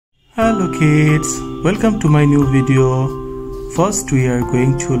Hello kids, welcome to my new video. First we are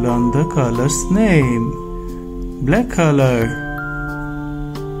going to learn the colors name. Black color,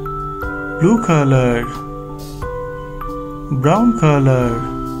 blue color, brown color,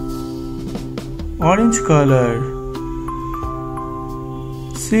 orange color,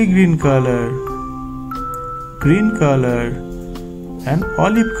 sea green color, green color and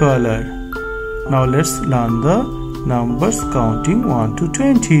olive color. Now let's learn the numbers counting 1 to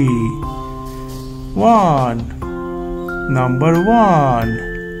 20. 1. Number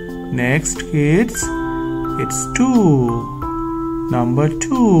 1. Next kids, it's 2. Number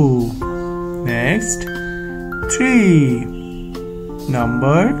 2. Next 3.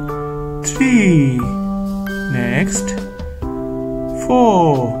 Number 3. Next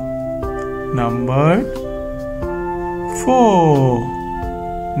 4. Number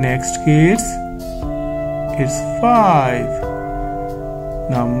 4. Next kids, it's 5.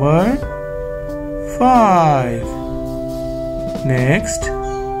 Number 5. Next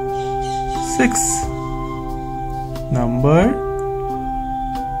 6. Number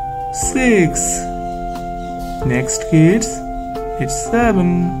 6. Next kids, it's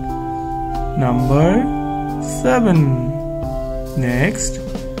 7. Number 7. Next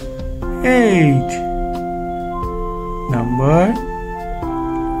 8. Number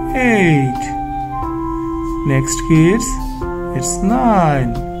 8. Next kids, it's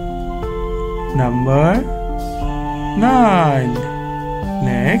 9. Number 9.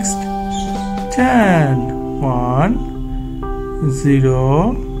 Next 10. 1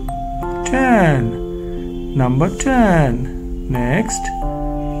 0 10. Number 10. Next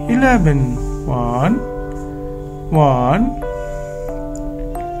 11. 1 1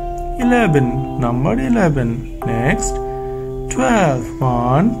 11. Number 11. Next 12.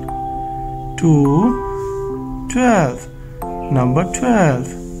 1 2 12. Number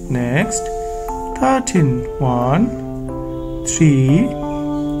 12. Next 13. 1 3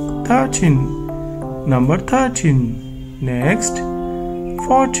 13. Number 13. Next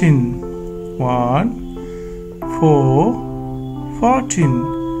 14. 1 4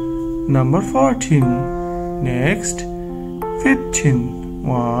 14. Number 14. Next 15.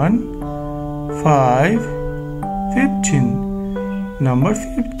 1 5 15. Number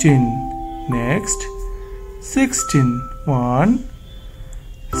 15. Next 16. 1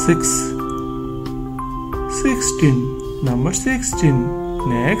 6 16. Number 16.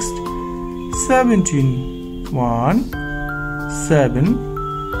 Next 17. 1 7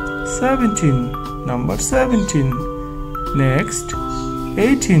 17. Number 17. Next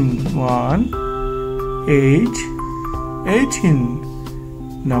 18. 1 8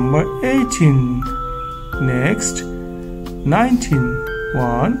 18. Number 18. Next 19.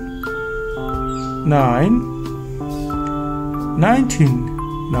 1 9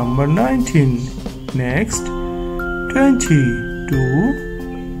 19. Number 19. Next 20.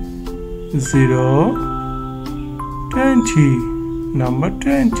 2 0 20. Number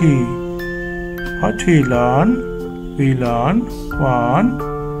 20. What we learn? We learn 1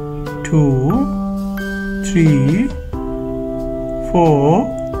 2 3 4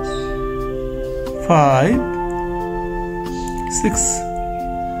 5 6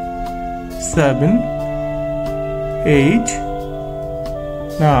 7 8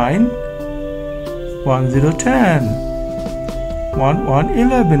 9 1 0 10. 1 1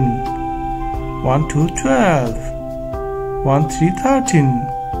 11. 1 2 12. 1 3 13.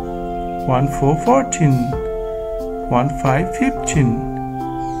 1 4 14. 1 5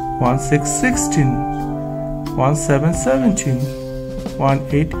 15. 1 6 16. 1 7 17. 1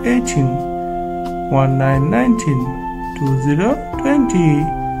 8 18. 1 9 19. 2 0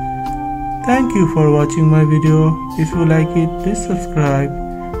 20. Thank you for watching my video. If you like it, please subscribe.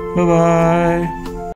 Bye bye.